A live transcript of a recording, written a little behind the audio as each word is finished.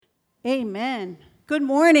Amen. Good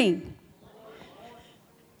morning.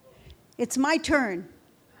 It's my turn.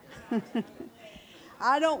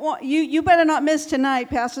 I don't want you better not miss tonight.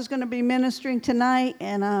 Pastor's going to be ministering tonight,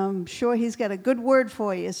 and I'm sure he's got a good word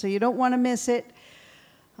for you, so you don't want to miss it.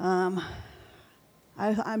 I'm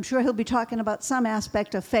sure he'll be talking about some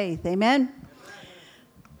aspect of faith. Amen?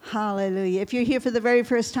 Hallelujah. If you're here for the very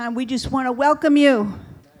first time, we just want to welcome you.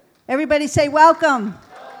 Everybody say welcome.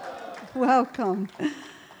 Welcome.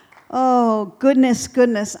 Oh, goodness.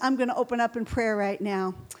 I'm going to open up in prayer right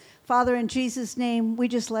now. Father, in Jesus' name, we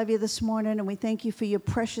just love you this morning, and we thank you for your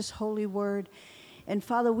precious holy word. And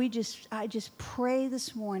Father, I just pray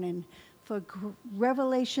this morning for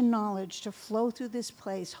revelation knowledge to flow through this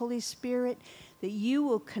place. Holy Spirit, that you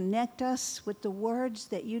will connect us with the words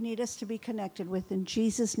that you need us to be connected with. In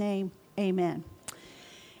Jesus' name, amen.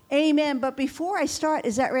 Amen. But before I start,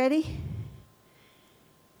 is that ready?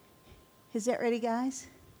 Is that ready, guys?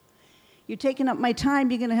 You're taking up my time.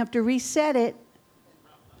 You're going to have to reset it.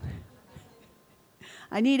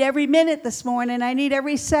 I need every minute this morning. I need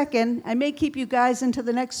every second. I may keep you guys into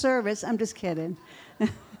the next service. I'm just kidding.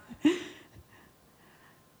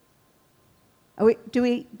 Are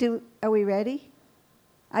we ready?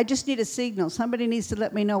 I just need a signal. Somebody needs to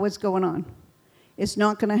let me know what's going on. It's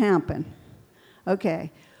not going to happen.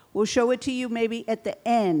 Okay. We'll show it to you maybe at the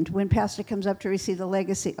end when Pastor comes up to receive the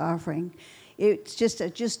legacy offering. It's just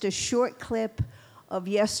a short clip of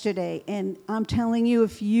yesterday. And I'm telling you,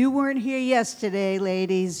 if you weren't here yesterday,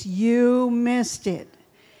 ladies, you missed it.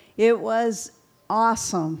 It was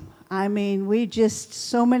awesome. I mean,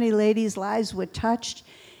 so many ladies' lives were touched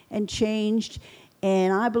and changed.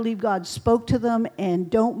 And I believe God spoke to them.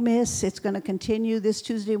 And don't miss, it's going to continue this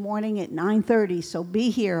Tuesday morning at 9:30. So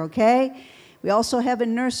be here, okay? We also have a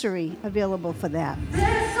nursery available for that.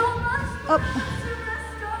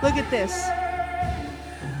 Oh, look at this.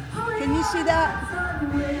 Can you see that?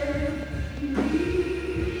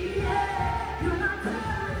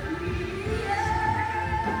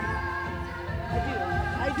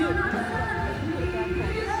 I do.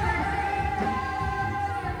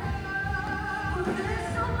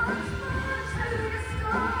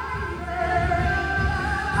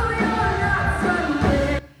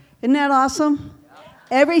 Isn't that awesome?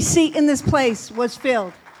 Every seat in this place was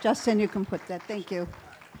filled. Justin, you can put that. Thank you.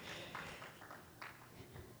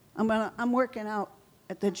 I'm working out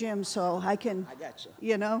at the gym, so I can. I got you.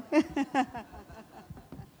 You know.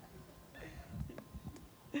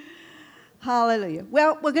 Hallelujah.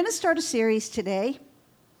 Well, we're going to start a series today,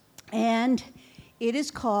 and it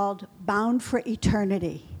is called Bound for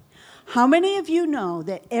Eternity. How many of you know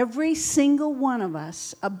that every single one of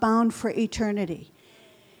us are bound for eternity?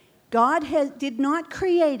 God did not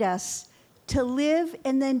create us to live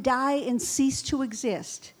and then die and cease to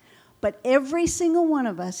exist. But every single one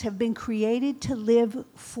of us have been created to live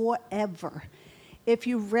forever. If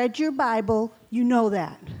you've read your Bible, you know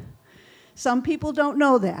that. Some people don't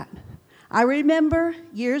know that. I remember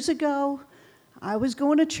years ago, I was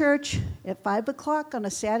going to church at 5 o'clock on a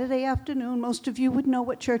Saturday afternoon. Most of you would know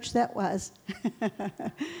what church that was.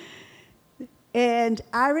 And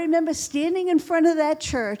I remember standing in front of that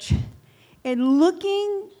church and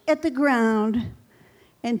looking at the ground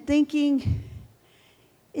and thinking,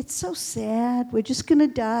 it's so sad. We're just going to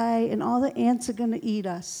die, and all the ants are going to eat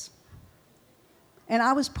us. And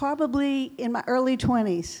I was probably in my early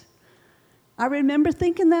 20s. I remember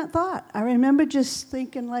thinking that thought. I remember just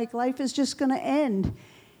thinking, like, life is just going to end.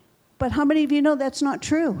 But how many of you know that's not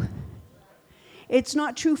true? It's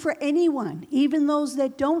not true for anyone, even those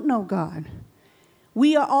that don't know God.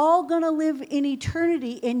 We are all going to live in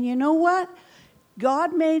eternity, and you know what?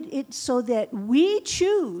 God made it so that we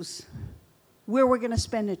choose where we're going to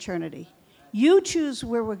spend eternity. You choose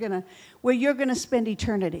where you're going to spend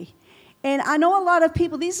eternity. And I know a lot of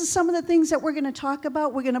people, these are some of the things that we're going to talk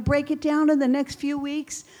about. We're going to break it down in the next few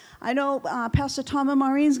weeks. I know Pastor Tom and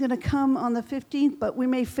Maureen's going to come on the 15th, but we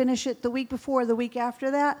may finish it the week before or the week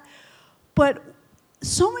after that. But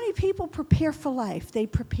so many people prepare for life. They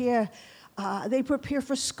prepare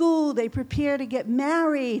for school. They prepare to get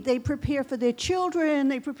married. They prepare for their children.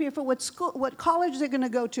 They prepare for what college they're going to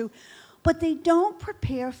go to. But they don't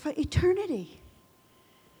prepare for eternity.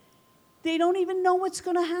 They don't even know what's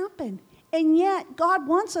going to happen. And yet, God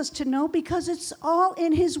wants us to know because it's all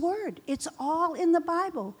in His Word. It's all in the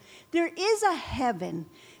Bible. There is a heaven.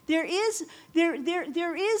 There is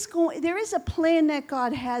a plan that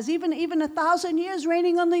God has, even 1,000 years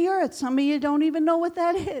reigning on the earth. Some of you don't even know what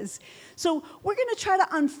that is. So we're going to try to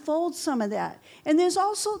unfold some of that. And there's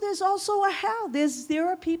also a hell. There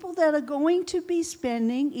are people that are going to be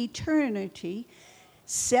spending eternity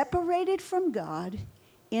separated from God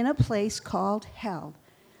in a place called hell.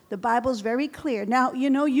 The Bible's very clear. Now,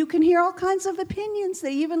 you can hear all kinds of opinions.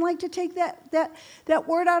 They even like to take that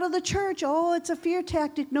word out of the church. Oh, it's a fear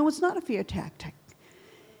tactic. No, it's not a fear tactic.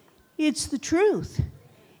 It's the truth.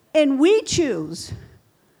 And we choose.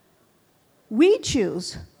 We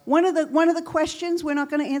choose. One of the questions, we're not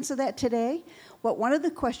going to answer that today, but one of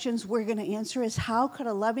the questions we're going to answer is, how could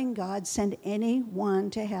a loving God send anyone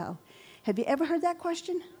to hell? Have you ever heard that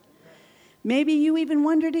question? Maybe you even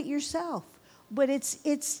wondered it yourself. But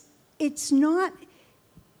it's not,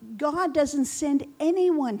 God doesn't send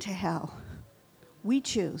anyone to hell. We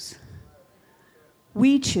choose.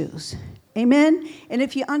 We choose. Amen? And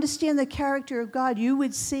if you understand the character of God, you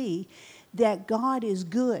would see that God is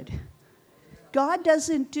good. God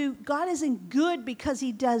isn't good because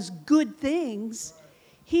he does good things.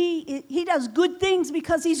 He does good things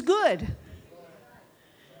because he's good.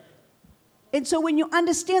 And so when you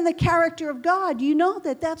understand the character of God, you know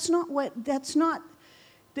that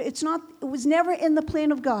it was never in the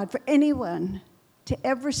plan of God for anyone to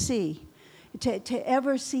ever see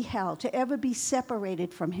hell, to ever be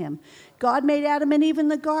separated from him. God made Adam and Eve in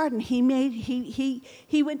the garden. He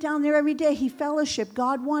went down there every day. He fellowshiped.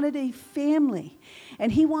 God wanted a family,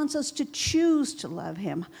 and he wants us to choose to love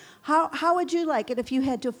him. How would you like it if you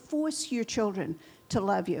had to force your children to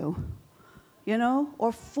love you?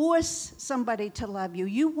 Or force somebody to love you.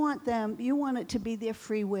 You want it to be their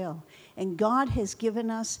free will. And God has given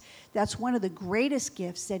us, that's one of the greatest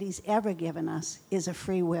gifts that he's ever given us, is a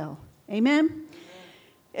free will. Amen?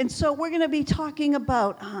 And so we're going to be talking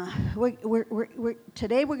about,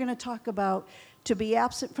 today we're going to talk about, to be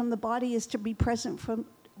absent from the body is to be present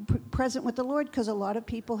with the Lord, because a lot of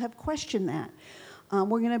people have questioned that.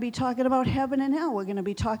 We're going to be talking about heaven and hell. We're going to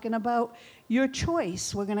be talking about your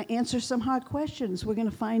choice. We're going to answer some hard questions. We're going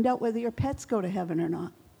to find out whether your pets go to heaven or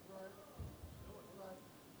not.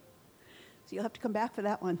 So you'll have to come back for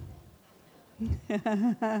that one.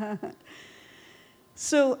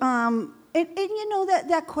 So,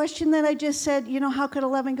 that question that I just said, how could a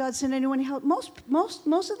loving God send anyone to hell? Most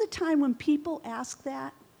of the time when people ask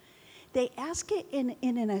that, they ask it in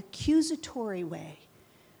an accusatory way.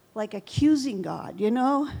 Like accusing God,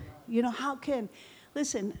 how can,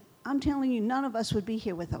 listen, I'm telling you, none of us would be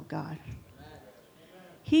here without God.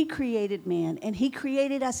 He created man, and he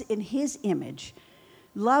created us in his image.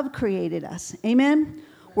 Love created us. Amen?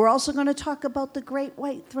 We're also going to talk about the great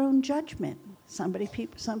white throne judgment. Some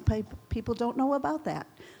people don't know about that.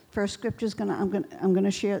 First scripture is I'm going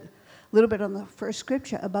to share a little bit on the first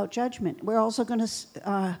scripture about judgment. We're also going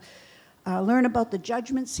to learn about the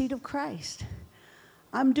judgment seat of Christ.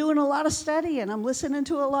 I'm doing a lot of study, and I'm listening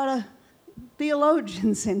to a lot of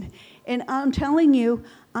theologians, and I'm telling you,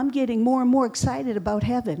 I'm getting more and more excited about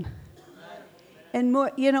heaven. And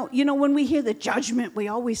more, when we hear the judgment, we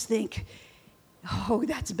always think, oh,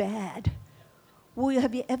 that's bad. Well,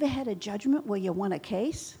 have you ever had a judgment where you won a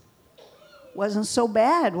case? Wasn't so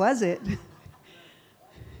bad, was it?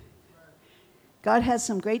 God has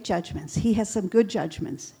some great judgments. He has some good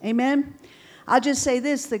judgments. Amen? I'll just say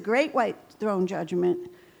this, the great white throne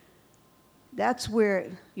judgment, that's where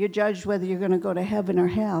you're judged whether you're going to go to heaven or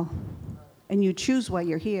hell. And you choose while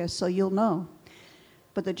you're here, so you'll know.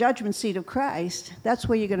 But the judgment seat of Christ, that's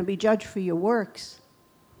where you're going to be judged for your works.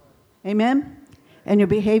 Amen? And your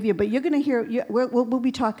behavior. But you're going to hear, we'll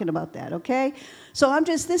be talking about that, okay? So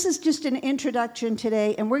this is just an introduction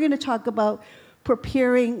today, and we're going to talk about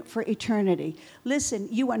preparing for eternity. Listen,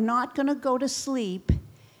 you are not going to go to sleep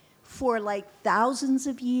for like thousands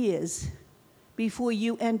of years before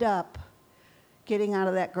you end up getting out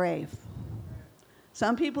of that grave.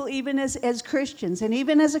 Some people, even as Christians, and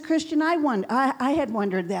even as a Christian, I had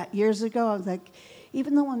wondered that years ago. I was like,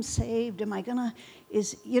 even though I'm saved, am I gonna,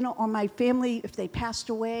 or my family, if they passed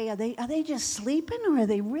away, are they just sleeping, or are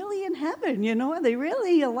they really in heaven? Are they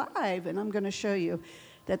really alive? And I'm gonna show you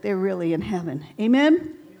that they're really in heaven.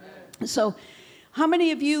 Amen? So, how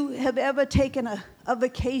many of you have ever taken a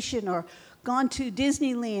vacation or gone to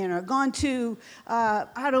Disneyland or gone to,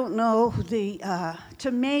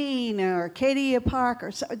 to Maine or Acadia Park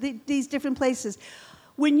or these different places?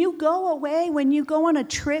 When you go away, when you go on a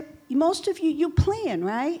trip, most of you plan,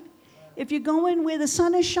 right? If you're going where the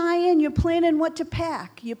sun is shining, you're planning what to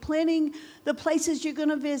pack. You're planning the places you're going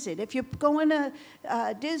to visit. If you're going to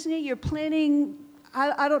Disney, you're planning,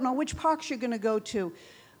 I don't know, which parks you're going to go to.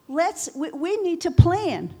 We need to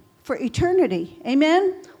plan for eternity.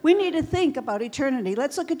 Amen? We need to think about eternity.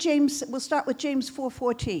 Let's look at James. We'll start with James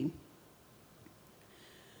 4:14.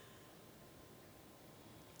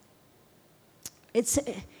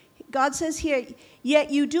 God says here,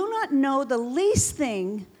 yet you do not know the least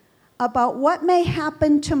thing about what may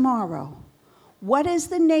happen tomorrow. What is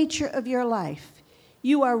the nature of your life?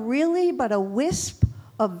 You are really but a wisp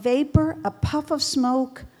of vapor, a puff of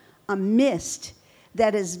smoke, a mist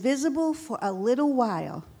that is visible for a little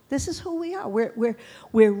while. This is who we are. We're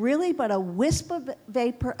really but a wisp of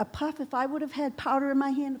vapor, a puff. If I would have had powder in my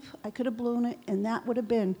hand, I could have blown it, and that would have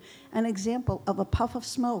been an example of a puff of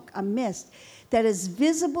smoke, a mist that is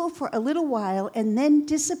visible for a little while and then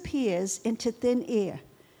disappears into thin air.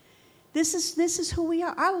 This is who we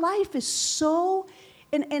are. Our life is so,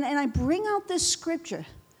 and I bring out this scripture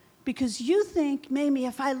because you think maybe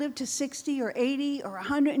if I live to 60 or 80 or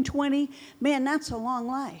 120, man, that's a long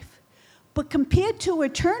life. But compared to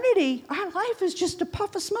eternity, our life is just a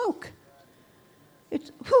puff of smoke.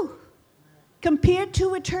 It's, whew, compared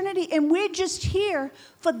to eternity, and we're just here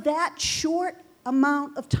for that short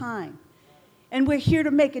amount of time. And we're here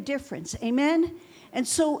to make a difference, amen? And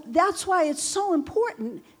so that's why it's so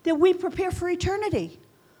important that we prepare for eternity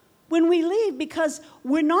when we leave, because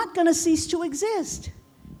we're not going to cease to exist.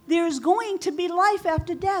 There's going to be life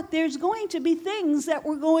after death. There's going to be things that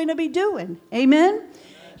we're going to be doing, amen?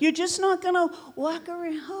 You're just not going to walk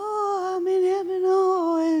around, oh, I'm in heaven,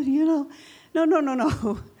 oh, and, you know.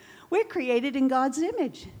 No. We're created in God's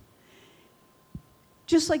image.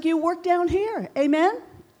 Just like you work down here, amen?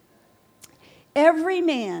 Every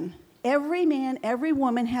man, every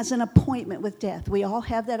woman has an appointment with death. We all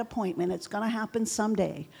have that appointment. It's going to happen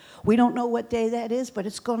someday. We don't know what day that is, but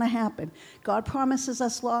it's going to happen. God promises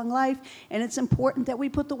us long life, and it's important that we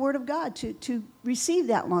put the word of God to receive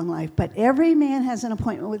that long life. But every man has an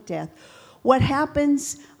appointment with death. What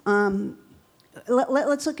happens,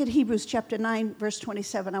 let's look at Hebrews chapter 9, verse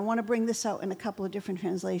 27. I want to bring this out in a couple of different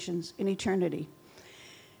translations in eternity,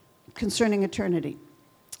 concerning eternity.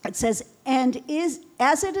 It says, and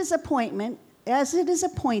as it is appointed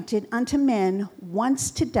unto men once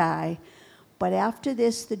to die, but after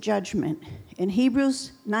this the judgment. In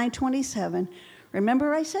Hebrews 9:27,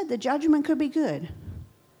 remember I said the judgment could be good.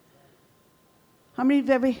 How many have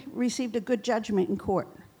ever received a good judgment in court?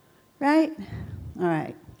 Right? All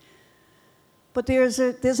right. But there's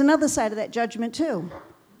another side of that judgment too.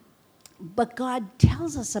 But God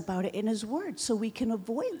tells us about it in his word so we can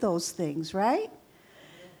avoid those things, right?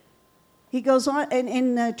 He goes on, and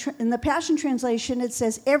in the Passion Translation, it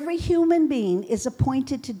says, every human being is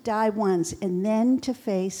appointed to die once and then to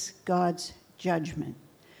face God's judgment.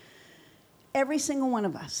 Every single one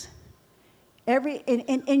of us.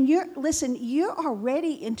 And you're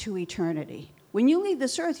already into eternity. When you leave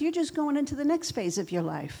this earth, you're just going into the next phase of your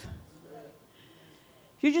life.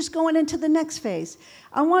 You're just going into the next phase.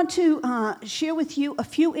 I want to share with you a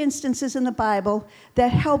few instances in the Bible that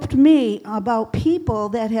helped me about people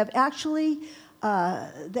that have actually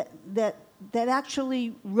that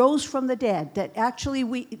actually rose from the dead,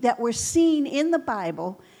 that were seen in the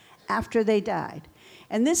Bible after they died.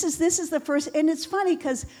 And this is the first, and it's funny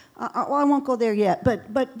because I won't go there yet,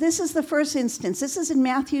 but this is the first instance. This is in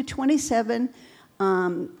Matthew 27.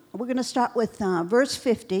 We're going to start with verse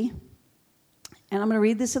 50. And I'm going to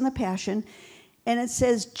read this in the Passion. And it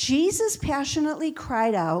says, Jesus passionately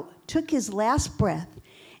cried out, took his last breath,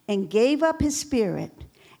 and gave up his spirit.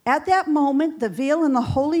 At that moment, the veil in the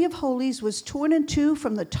Holy of Holies was torn in two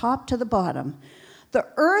from the top to the bottom. The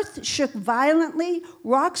earth shook violently,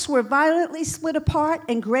 rocks were violently split apart,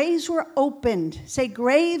 and graves were opened. Say,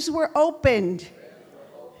 graves were opened.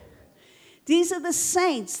 These are the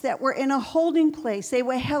saints that were in a holding place. They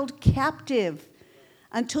were held captive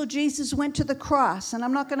until Jesus went to the cross. And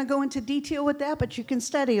I'm not going to go into detail with that, but you can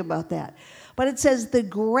study about that. But it says the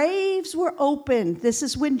graves were opened. This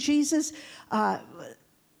is when Jesus, at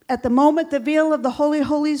the moment the veil of the Holy of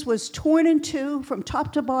Holies was torn in two from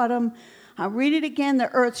top to bottom. I'll read it again. The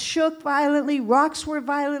earth shook violently, rocks were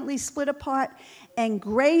violently split apart, and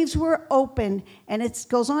graves were opened. And it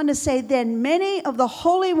goes on to say, then many of the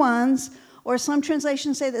holy ones, or some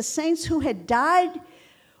translations say the saints who had died,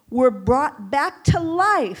 were brought back to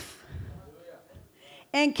life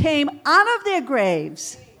and came out of their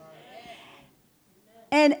graves.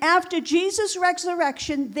 And after Jesus'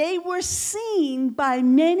 resurrection, they were seen by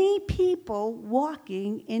many people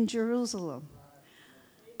walking in Jerusalem.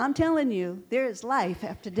 I'm telling you, there is life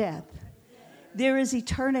after death. There is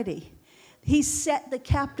eternity. He set the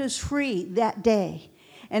captives free that day.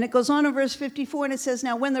 And it goes on in verse 54, and it says,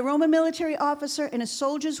 now when the Roman military officer and his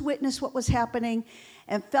soldiers witnessed what was happening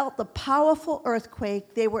and felt the powerful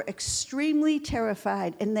earthquake, they were extremely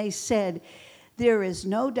terrified, and they said, there is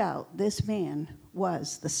no doubt this man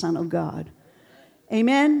was the Son of God.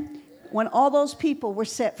 Amen? when all those people were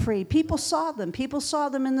set free. People saw them. People saw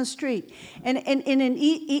them in the street. And in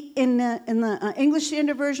the English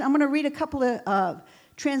Standard Version, I'm going to read a couple of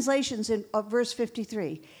translations of verse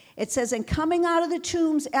 53. It says, and coming out of the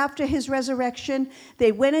tombs after his resurrection,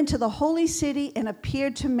 they went into the holy city and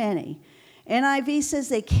appeared to many. NIV says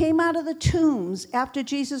they came out of the tombs after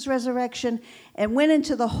Jesus' resurrection and went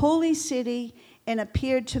into the holy city and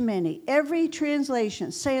appeared to many. Every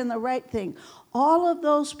translation saying the right thing. All of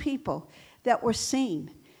those people that were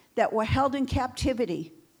seen, that were held in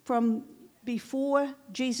captivity from before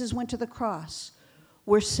Jesus went to the cross,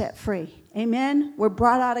 were set free. Amen? Were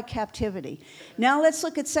brought out of captivity. Now let's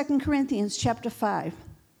look at 2 Corinthians chapter 5.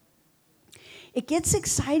 It gets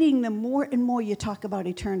exciting the more and more you talk about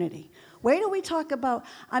eternity. Where do we talk about,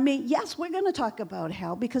 yes, we're going to talk about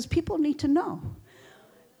hell because people need to know.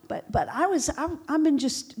 But I've been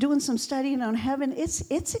just doing some studying on heaven.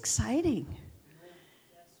 It's exciting.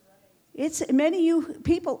 It's many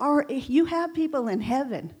of you have people in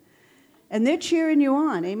heaven, and they're cheering you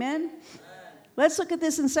on. Amen? Let's look at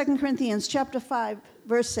this in 2 Corinthians chapter 5,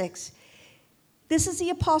 verse 6. This is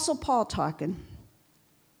the Apostle Paul talking.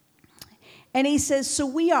 And he says, so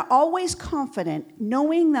we are always confident,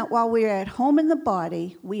 knowing that while we are at home in the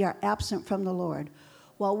body, we are absent from the Lord.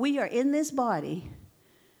 While we are in this body,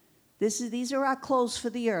 these are our clothes for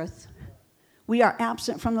the earth. We are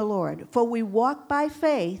absent from the Lord. For we walk by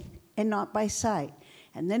faith and not by sight.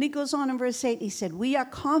 And then he goes on in verse 8, he said, we are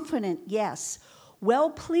confident, yes, well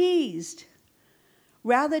pleased,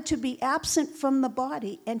 rather to be absent from the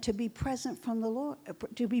body and to be present from the Lord,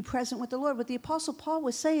 to be present with the Lord. What the Apostle Paul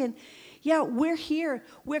was saying, yeah, we're here,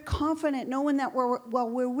 we're confident knowing that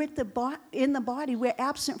we're with in the body, we're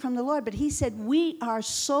absent from the Lord. But he said, we are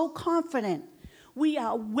so confident, we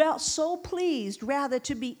are so pleased rather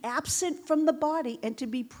to be absent from the body and to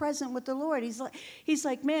be present with the Lord. He's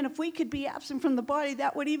like, man, if we could be absent from the body,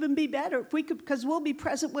 that would even be better. If we could, because we'll be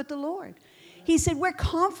present with the Lord. He said, we're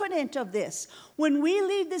confident of this. When we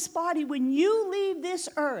leave this body, when you leave this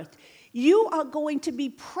earth, you are going to be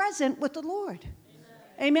present with the Lord.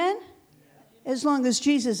 Amen? As long as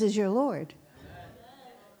Jesus is your Lord.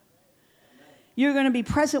 You're going to be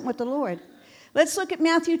present with the Lord. Let's look at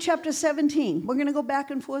Matthew chapter 17. We're going to go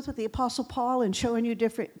back and forth with the Apostle Paul and showing you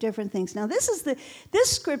different things. Now, this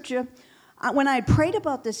scripture, when I prayed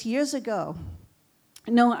about this years ago,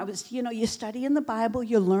 I was, you're studying the Bible,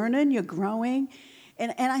 you're learning, you're growing.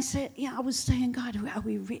 And I said, I was saying, God,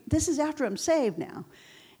 this is after I'm saved now.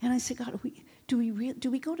 And I said, God, do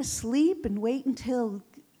we go to sleep and wait until,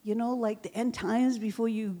 like the end times before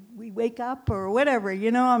we wake up or whatever?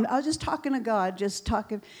 I was just talking to God,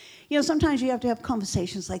 sometimes you have to have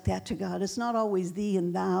conversations like that to God. It's not always thee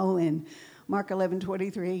and thou and Mark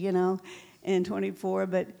 11:23, and 24,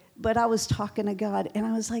 but I was talking to God, and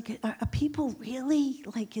I was like, are people really,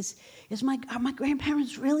 like, are my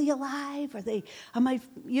grandparents really alive? Or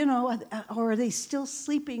are they still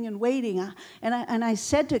sleeping and waiting? And I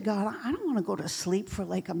said to God, I don't want to go to sleep for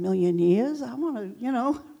like 1,000,000 years. I want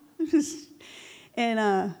to,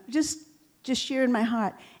 just sharing my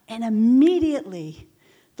heart. And immediately,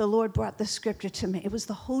 the Lord brought the scripture to me. It was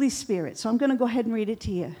the Holy Spirit. So I'm going to go ahead and read it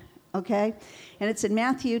to you. Okay? And it's in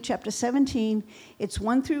Matthew chapter 17. It's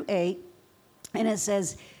 1-8. And it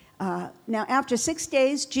says, now after 6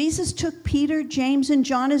 days, Jesus took Peter, James, and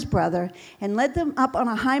John, his brother, and led them up on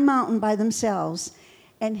a high mountain by themselves.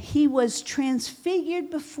 And he was transfigured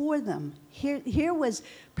before them. Here was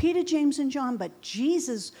Peter, James, and John, but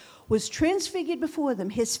Jesus was transfigured before them.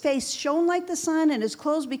 His face shone like the sun, and his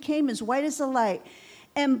clothes became as white as the light.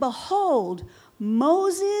 And behold,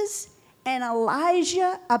 Moses and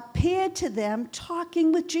Elijah appeared to them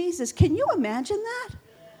talking with Jesus. Can you imagine that?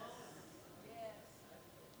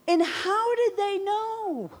 And how did they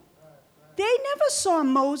know? They never saw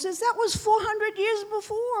Moses. That was 400 years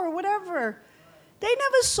before or whatever. They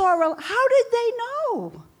never saw. How did they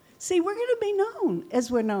know? See, we're going to be known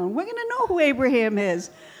as we're known. We're going to know who Abraham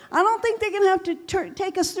is. I don't think they're going to have to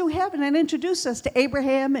take us through heaven and introduce us to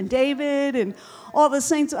Abraham and David and all the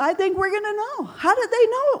saints. I think we're going to know. How did they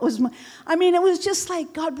know it was? It was just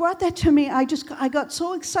like God brought that to me. I got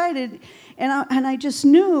so excited, and I just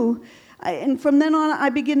knew. And from then on, I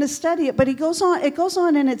began to study it. But it goes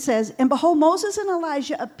on, and it says, and behold, Moses and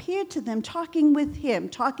Elijah appeared to them, talking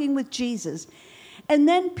with Jesus. And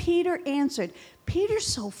then Peter answered. Peter's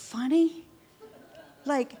so funny.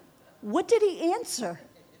 Like, what did he answer?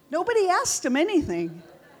 Nobody asked him anything.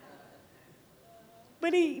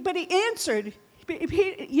 But he answered.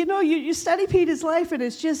 You study Peter's life, and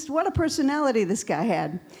it's just what a personality this guy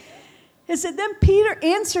had. It said, then Peter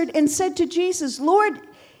answered and said to Jesus, Lord,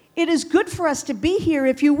 It is good for us to be here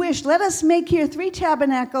if you wish. Let us make here 3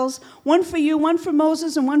 tabernacles, one for you, one for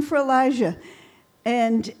Moses, and one for Elijah.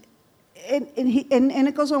 And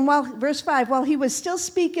it goes on, verse 5, while he was still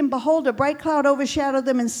speaking, behold, a bright cloud overshadowed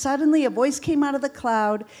them, and suddenly a voice came out of the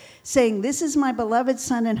cloud, saying, this is my beloved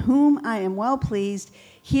Son, in whom I am well pleased.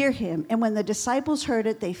 Hear him. And when the disciples heard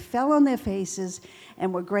it, they fell on their faces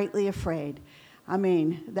and were greatly afraid. I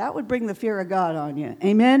mean, that would bring the fear of God on you.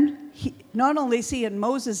 Amen? Not only seeing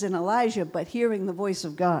Moses and Elijah, but hearing the voice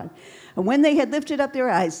of God. And when they had lifted up their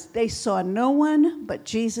eyes, they saw no one but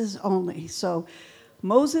Jesus only. So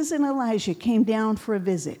Moses and Elijah came down for a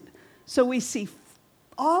visit. So we see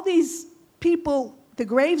all these people, the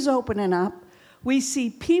graves opening up. We see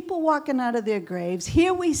people walking out of their graves.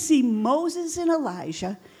 Here we see Moses and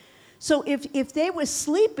Elijah. So if they were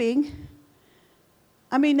sleeping,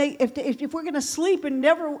 I mean, if we're going to sleep and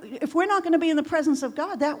if we're not going to be in the presence of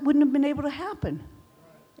God, that wouldn't have been able to happen.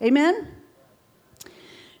 Amen?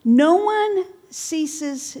 No one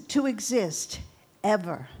ceases to exist,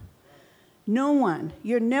 ever. No one.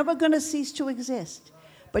 You're never going to cease to exist,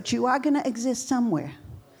 but you are going to exist somewhere.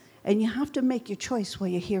 And you have to make your choice while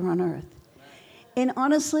you're here on earth. And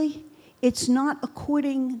honestly, it's not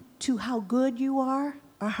according to how good you are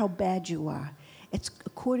or how bad you are. It's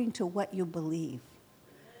according to what you believe.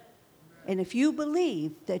 And if you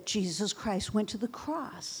believe that Jesus Christ went to the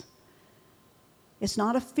cross, it's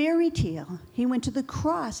not a fairy tale. He went to the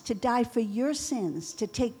cross to die for your sins, to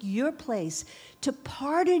take your place, to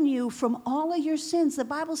pardon you from all of your sins. The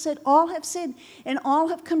Bible said all have sinned and all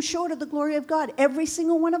have come short of the glory of God. Every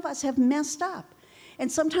single one of us have messed up.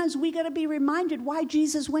 And sometimes we got to be reminded why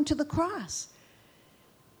Jesus went to the cross.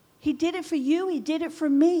 He did it for you. He did it for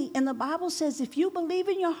me. And the Bible says if you believe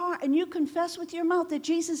in your heart and you confess with your mouth that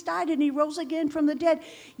Jesus died and he rose again from the dead,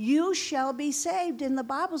 you shall be saved. And the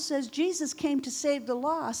Bible says Jesus came to save the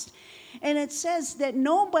lost. And it says that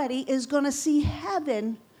nobody is going to see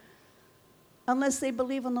heaven unless they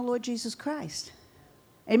believe on the Lord Jesus Christ.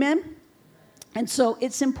 Amen? And so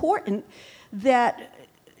it's important that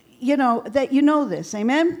you know this.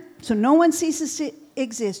 Amen? So no one ceases to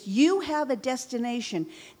exist. You have a destination.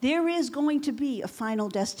 There is going to be a final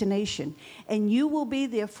destination, and you will be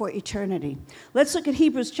there for eternity. Let's look at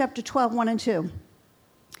Hebrews chapter 12, 1 and 2.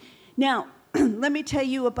 Now, let me tell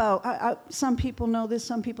you about, some people know this,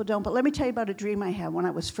 some people don't, but let me tell you about a dream I had when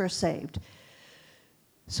I was first saved.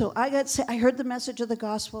 So I heard the message of the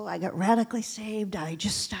gospel. I got radically saved. I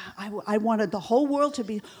wanted the whole world to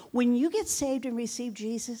be. When you get saved and receive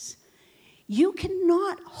Jesus, you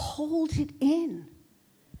cannot hold it in.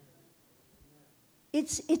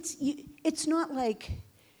 It's not like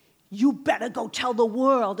you better go tell the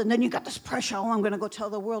world, and then you got this pressure, oh, I'm going to go tell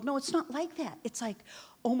the world. No, it's not like that. It's like,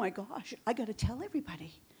 oh my gosh, I got to tell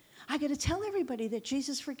everybody. I got to tell everybody that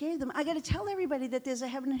Jesus forgave them. I got to tell everybody that there's a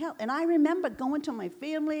heaven and hell. And I remember going to my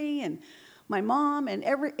family and my mom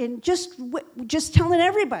and just telling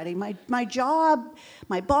everybody, my job,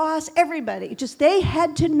 my boss, everybody. Just they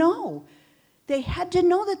had to know. They had to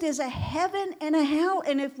know that there's a heaven and a hell,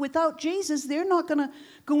 and if without Jesus, they're not going to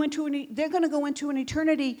go into they're going to go into an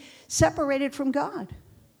eternity separated from God.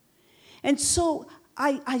 And so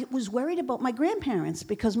I was worried about my grandparents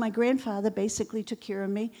because my grandfather basically took care of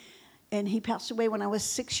me, and he passed away when I was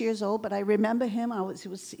 6 years old. But I remember him. He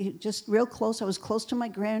was just real close. I was close to my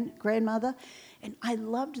grandmother, and I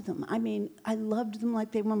loved them. I mean, I loved them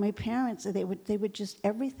like they were my parents. They were just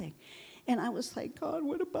everything, and I was like, God,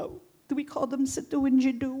 what about? We called them Situ and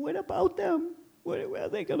Judy. What about them? Where are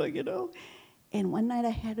they gonna, And one night I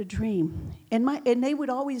had a dream, and they would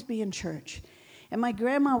always be in church, and my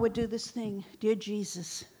grandma would do this thing, dear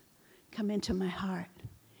Jesus, come into my heart.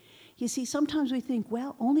 You see, sometimes we think,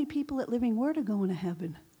 well, only people at Living Word are going to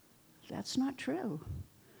heaven. That's not true.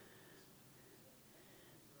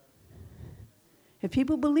 If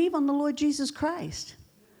people believe on the Lord Jesus Christ.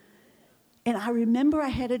 And I remember I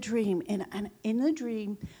had a dream, and in the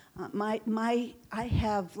dream, I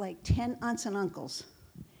have like 10 aunts and uncles,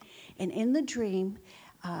 and in the dream,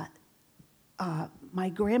 my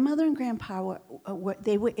grandmother and grandpa were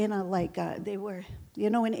in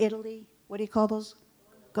in Italy. What do you call those?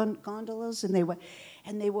 Gondolas, and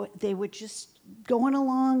they were just going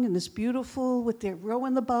along in this beautiful with their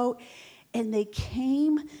rowing the boat, and they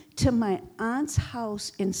came to my aunt's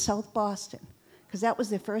house in South Boston. Because that was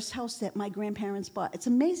the first house that my grandparents bought. It's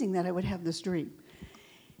amazing that I would have this dream.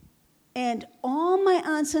 And all my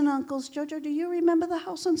aunts and uncles, Jojo, do you remember the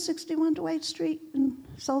house on 61 Dwight Street in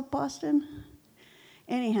South Boston?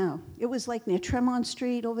 Anyhow, it was like near Tremont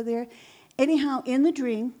Street over there. Anyhow, in the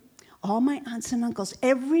dream, all my aunts and uncles,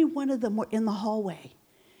 every one of them were in the hallway.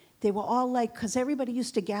 They were all like, because everybody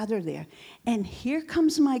used to gather there. And here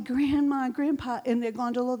comes my grandma and grandpa in their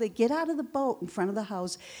gondola. They get out of the boat in front of the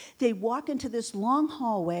house. They walk into this long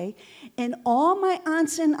hallway, and all my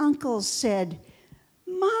aunts and uncles said,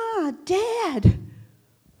 "Ma, Dad,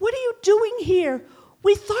 what are you doing here?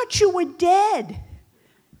 We thought you were dead."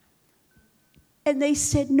 And they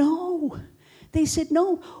said, "No." They said,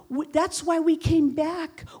 "No, that's why we came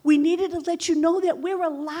back. We needed to let you know that we're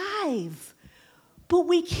alive. But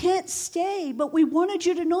we can't stay. But we wanted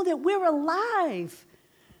you to know that we're alive."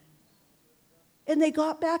 And they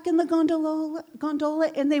got back in the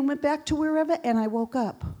gondola and they went back to wherever, and I woke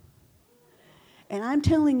up. And I'm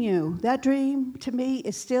telling you, that dream to me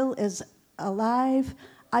is still as alive.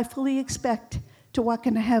 I fully expect to walk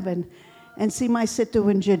into heaven and see my Sittu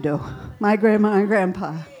and Jiddu, my grandma and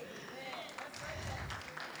grandpa.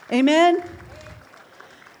 Amen?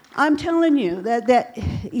 I'm telling you that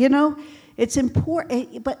it's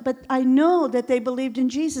important, but I know that they believed in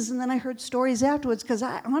Jesus, and then I heard stories afterwards, because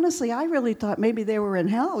I really thought maybe they were in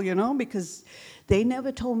hell, because they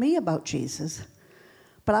never told me about Jesus.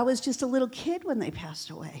 But I was just a little kid when they passed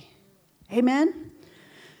away. Amen?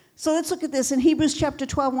 So let's look at this in Hebrews chapter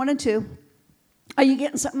 12, 1 and 2. Are you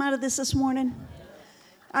getting something out of this morning?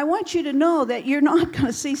 I want you to know that you're not going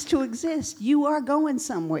to cease to exist. You are going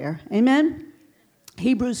somewhere. Amen?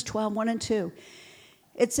 Hebrews 12, 1 and 2.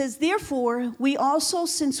 It says, "Therefore, we also,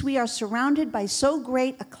 since we are surrounded by so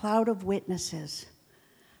great a cloud of witnesses."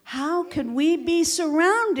 How can we be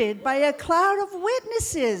surrounded by a cloud of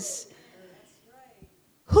witnesses?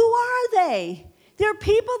 Who are they? They're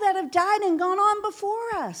people that have died and gone on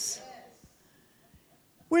before us.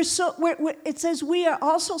 It says, "We are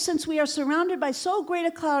also, since we are surrounded by so great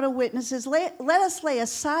a cloud of witnesses, let us lay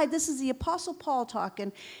aside." This is the Apostle Paul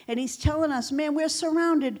talking, and he's telling us, man, we're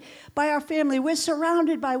surrounded by our family. We're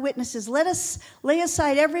surrounded by witnesses. Let us lay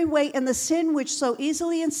aside every weight and the sin which so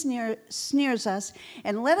easily ensnares us,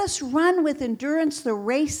 and let us run with endurance the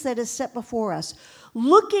race that is set before us,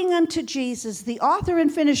 looking unto Jesus, the author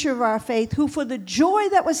and finisher of our faith, who for the joy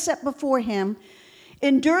that was set before him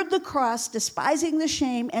endured the cross, despising the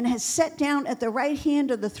shame, and has sat down at the right hand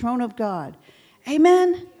of the throne of God.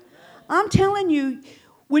 Amen? I'm telling you,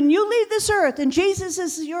 when you leave this earth and Jesus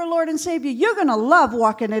is your Lord and Savior, you're going to love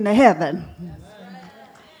walking into heaven.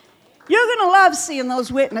 You're going to love seeing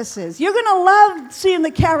those witnesses. You're going to love seeing the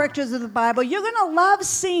characters of the Bible. You're going to love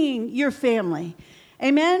seeing your family.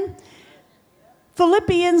 Amen?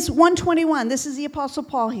 Philippians 1:21. This is the Apostle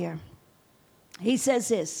Paul here. He says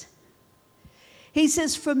this. He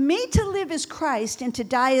says, "For me to live is Christ, and to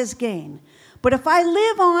die is gain. But if I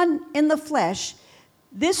live on in the flesh,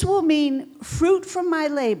 this will mean fruit from my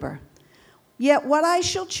labor. Yet what I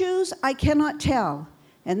shall choose, I cannot tell."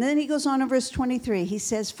 And then he goes on in verse 23. He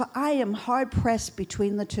says, "For I am hard-pressed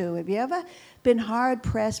between the two." Have you ever been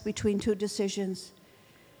hard-pressed between two decisions?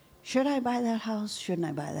 Should I buy that house? Shouldn't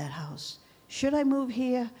I buy that house? Should I move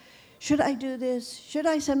here? Should I do this? Should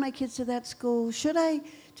I send my kids to that school? Should I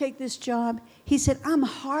take this job? He said, "I'm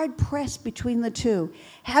hard-pressed between the two,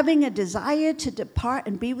 having a desire to depart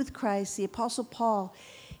and be with Christ." The Apostle Paul,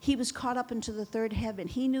 he was caught up into the third heaven.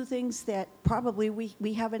 He knew things that probably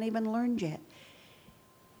we haven't even learned yet.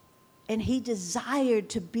 And he desired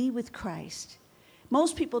to be with Christ.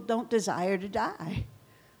 Most people don't desire to die.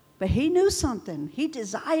 But he knew something. He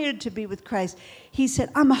desired to be with Christ. He said,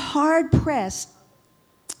 "I'm hard-pressed."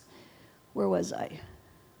 Where was I?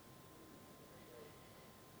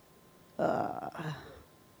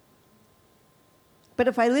 But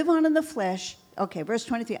if I live on in the flesh, okay, verse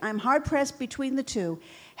 23, "I'm hard-pressed between the two,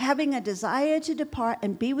 having a desire to depart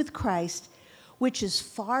and be with Christ, which is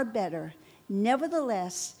far better.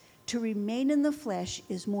 Nevertheless, to remain in the flesh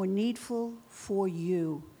is more needful for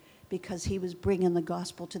you." Because he was bringing the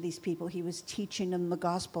gospel to these people. He was teaching them the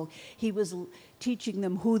gospel. He was teaching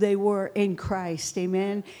them who they were in Christ.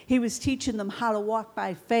 Amen. He was teaching them how to walk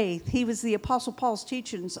by faith. The Apostle Paul's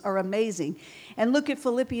teachings are amazing. And look at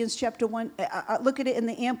Philippians chapter 1. Look at it in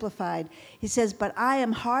the Amplified. He says, "But I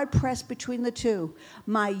am hard-pressed between the two.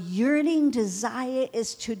 My yearning desire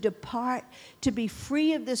is to depart, to be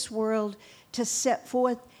free of this world, to set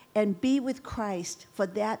forth and be with Christ, for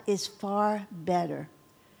that is far better."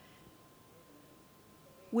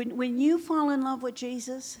 When you fall in love with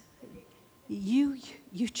Jesus, you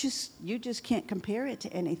just can't compare it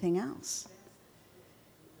to anything else.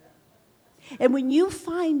 And when you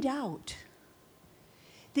find out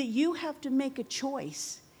that you have to make a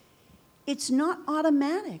choice, it's not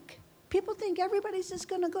automatic. People think everybody's just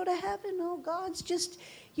going to go to heaven. Oh, God's just,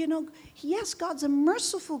 yes, God's a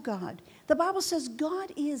merciful God. The Bible says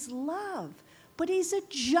God is love, but he's a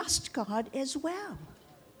just God as well.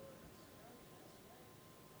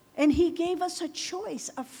 And he gave us a choice,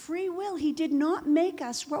 a free will. He did not make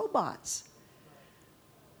us robots.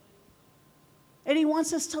 And he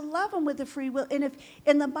wants us to love him with a free will.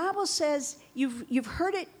 And the Bible says, you've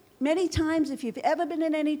heard it many times, if you've ever been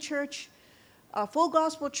in any church, a full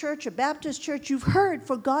gospel church, a Baptist church, you've heard,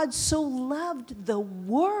 for God so loved the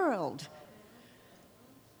world.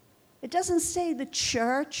 It doesn't say the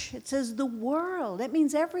church, it says the world. That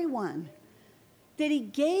means everyone. That he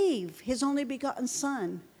gave his only begotten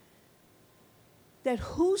Son, that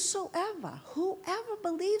whoever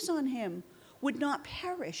believes on him would not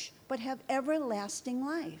perish, but have everlasting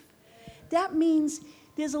life. That means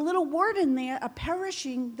there's a little word in there, a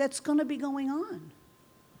perishing, that's going to be going on.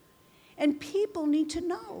 And people need to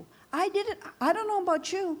know. I don't know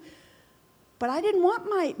about you, but I didn't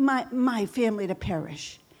want my family to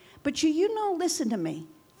perish. But you know, listen to me.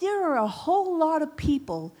 There are a whole lot of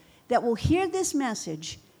people that will hear this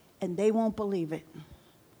message and they won't believe it.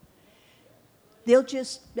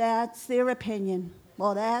 That's their opinion.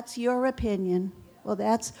 Well, that's your opinion. Well,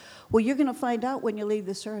 you're going to find out when you leave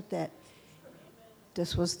this earth that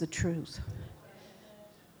this was the truth.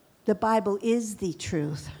 The Bible is the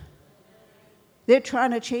truth. They're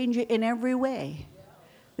trying to change it in every way.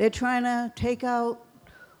 They're trying to take out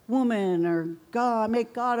woman or God,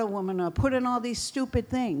 make God a woman, or put in all these stupid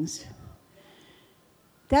things.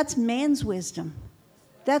 That's man's wisdom.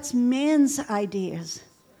 That's man's ideas.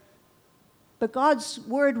 But God's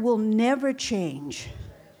word will never change.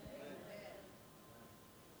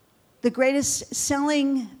 The greatest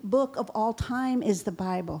selling book of all time is the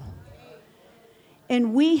Bible.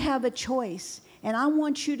 And we have a choice. And I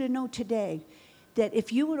want you to know today that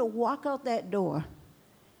if you were to walk out that door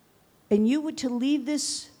and you were to leave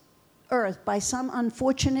this earth by some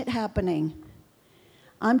unfortunate happening,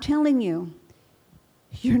 I'm telling you,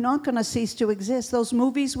 you're not going to cease to exist. Those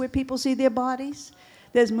movies where people see their bodies,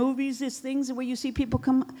 there's things where you see people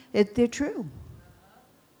come, they're true.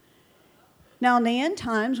 Now, in the end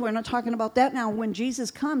times, we're not talking about that now. When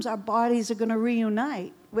Jesus comes, our bodies are going to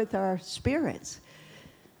reunite with our spirits.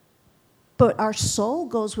 But our soul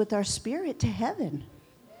goes with our spirit to heaven.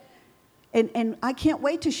 And I can't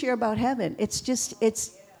wait to share about heaven.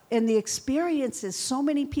 And the experiences so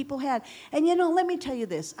many people had. And let me tell you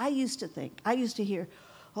this. I used to hear,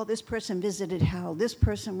 oh, this person visited hell, this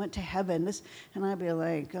person went to heaven, and I'd be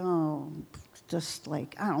like, oh,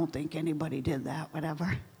 I don't think anybody did that,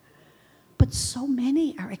 whatever. But so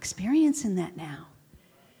many are experiencing that now.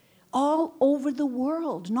 All over the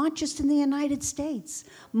world, not just in the United States.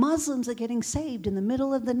 Muslims are getting saved in the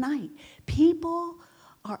middle of the night.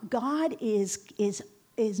 God is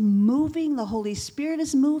moving, the Holy Spirit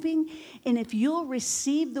is moving, and if you'll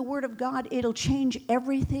receive the Word of God, it'll change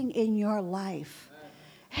everything in your life.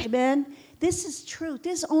 Amen? This is truth.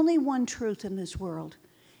 There's only one truth in this world,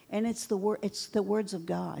 and it's the words of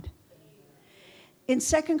God. In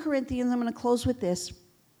 2 Corinthians, I'm going to close with this.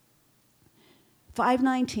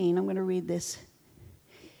 5:19, I'm going to read this.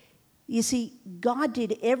 You see, God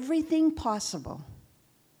did everything possible.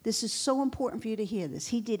 This is so important for you to hear this.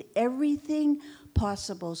 He did everything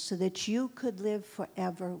possible so that you could live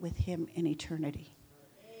forever with him in eternity.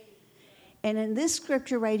 And in this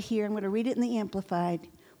scripture right here, I'm going to read it in the Amplified.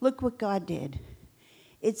 Look what God did.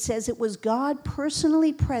 It says it was God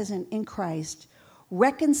personally present in Christ,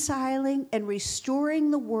 reconciling and restoring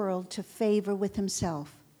the world to favor with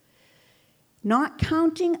himself. Not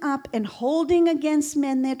counting up and holding against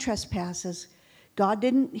men their trespasses.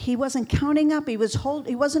 He wasn't counting up. He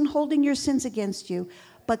wasn't holding your sins against you,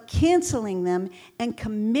 but canceling them and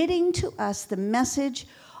committing to us the message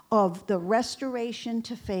of the restoration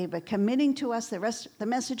to favor, committing to us the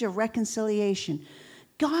message of reconciliation.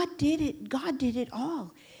 God did it. God did it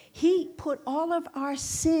all. He put all of our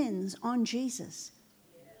sins on Jesus.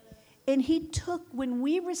 And when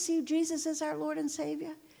we received Jesus as our Lord and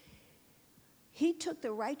Savior, he took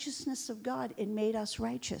the righteousness of God and made us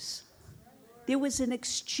righteous. There was an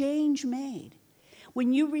exchange made.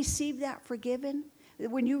 When you receive that forgiveness,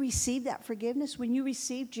 when you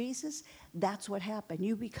receive Jesus, that's what happened.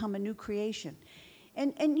 You become a new creation.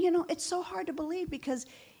 And it's so hard to believe because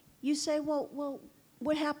you say, well,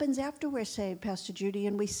 what happens after we're saved, Pastor Judy,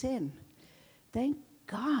 and we sin? Thank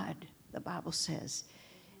God, the Bible says,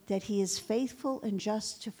 that he is faithful and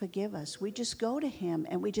just to forgive us. We just go to him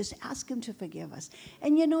and we just ask him to forgive us.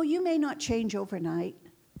 And you may not change overnight.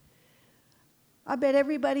 I bet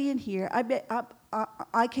everybody in here,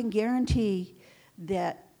 I can guarantee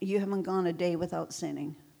that you haven't gone a day without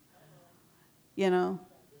sinning. It's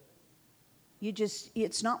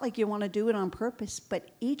not like you want to do it on purpose, but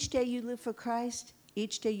each day you live for Christ,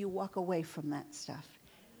 each day you walk away from that stuff.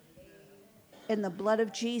 In the blood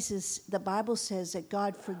of Jesus, the Bible says that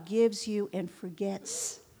God forgives you and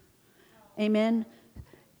forgets. Amen?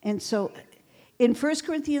 And so in 1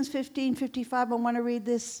 Corinthians 15:55, I want to read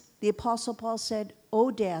this. The Apostle Paul said,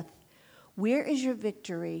 "O death, where is your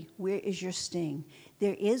victory? Where is your sting?"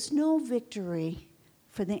 There is no victory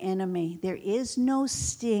for the enemy. There is no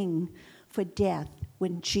sting for death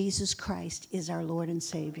when Jesus Christ is our Lord and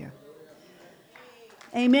Savior.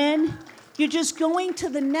 Amen? You're just going to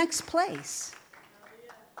the next place.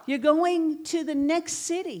 You're going to the next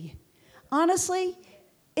city. Honestly,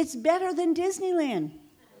 it's better than Disneyland.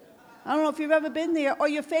 I don't know if you've ever been there, or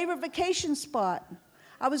your favorite vacation spot.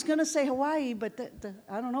 I was going to say Hawaii, but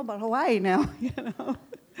I don't know about Hawaii now. You know,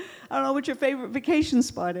 I don't know what your favorite vacation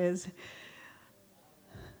spot is.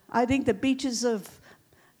 I think the beaches of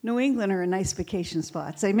New England are nice vacation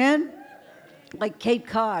spots. Amen? Like Cape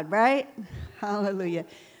Cod, right? Hallelujah.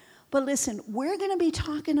 But listen, we're going to be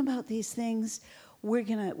talking about these things. We're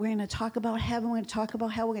gonna talk about heaven. We're going to talk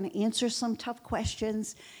about how we're going to answer some tough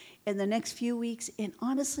questions in the next few weeks. And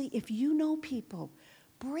honestly, if you know people,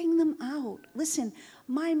 bring them out. Listen,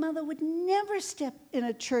 my mother would never step in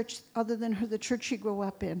a church other than the church she grew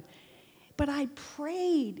up in. But I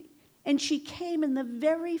prayed, and she came, and the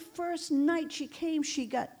very first night she came, she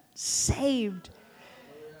got saved.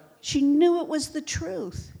 She knew it was the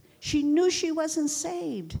truth. She knew she wasn't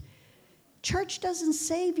saved. Church doesn't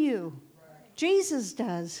save you. Jesus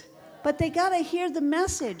does. But they got to hear the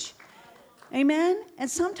message. Amen? And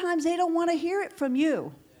sometimes they don't want to hear it from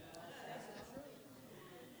you.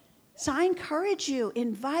 So I encourage you,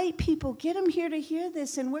 invite people, get them here to hear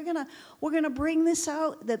this, and we're gonna bring this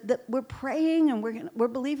out. That we're praying, and we're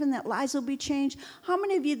believing that lives will be changed. How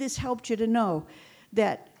many of you this helped you to know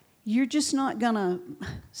that you're just not gonna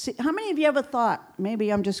see? How many of you ever thought,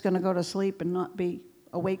 maybe I'm just gonna go to sleep and not be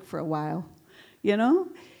awake for a while? You know?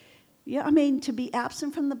 Yeah, I mean, to be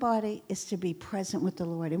absent from the body is to be present with the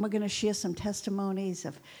Lord. And we're going to share some testimonies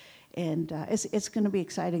and it's going to be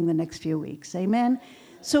exciting the next few weeks. Amen?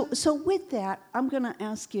 So with that, I'm going to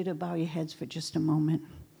ask you to bow your heads for just a moment.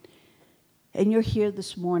 And you're here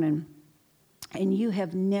this morning, and you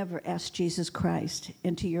have never asked Jesus Christ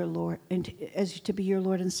to be your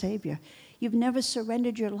Lord and Savior. You've never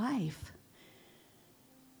surrendered your life.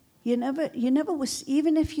 You never was,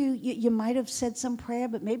 even if you might have said some prayer,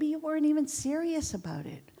 but maybe you weren't even serious about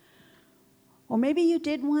it. Or maybe you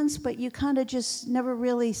did once, but you kind of just never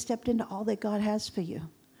really stepped into all that God has for you.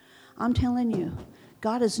 I'm telling you,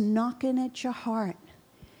 God is knocking at your heart.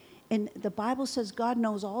 And the Bible says God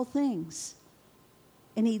knows all things.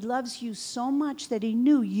 And he loves you so much that he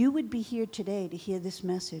knew you would be here today to hear this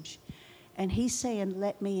message. And he's saying,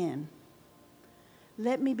 let me in.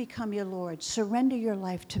 Let me become your Lord. Surrender your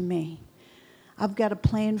life to me. I've got a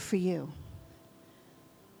plan for you.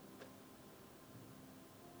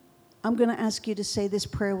 I'm going to ask you to say this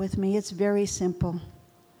prayer with me. It's very simple.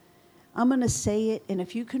 I'm going to say it, and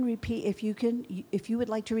if you can repeat, if you would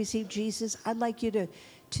like to receive Jesus, I'd like you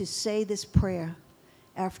to say this prayer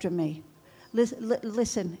after me.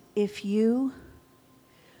 Listen, if you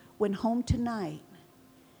went home tonight,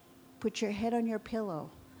 put your head on your pillow,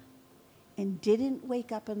 and didn't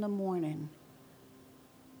wake up in the morning,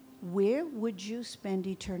 where would you spend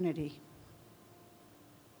eternity?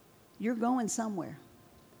 You're going somewhere.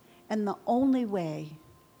 And the only way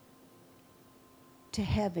to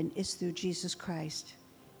heaven is through Jesus Christ.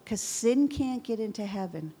 Because sin can't get into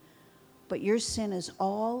heaven, but your sin is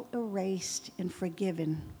all erased and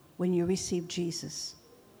forgiven when you receive Jesus.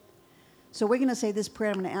 So we're going to say this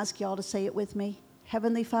prayer. I'm going to ask you all to say it with me.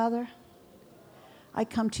 Heavenly Father, I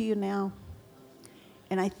come to you now,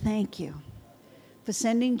 and I thank you for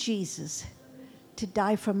sending Jesus to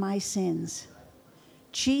die for my sins.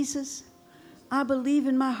 Jesus, I believe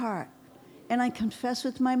in my heart, and I confess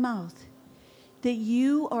with my mouth that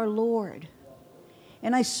you are Lord,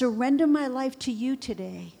 and I surrender my life to you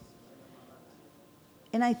today.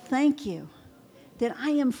 And I thank you that I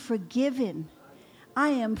am forgiven. I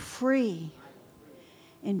am free.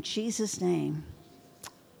 In Jesus' name,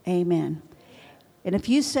 amen. And if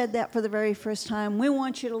you said that for the very first time, we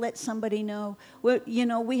want you to let somebody know.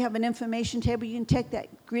 We have an information table. You can take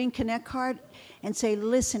that green Connect card and say,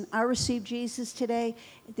 listen, I received Jesus today.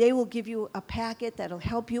 They will give you a packet that'll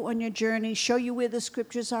help you on your journey, show you where the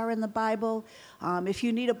scriptures are in the Bible. If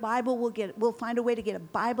you need a Bible, we'll find a way to get a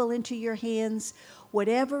Bible into your hands.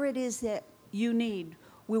 Whatever it is that you need,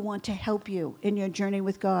 we want to help you in your journey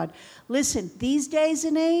with God. Listen, these days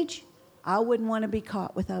and age, I wouldn't want to be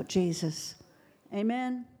caught without Jesus.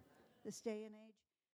 Amen. This day and age.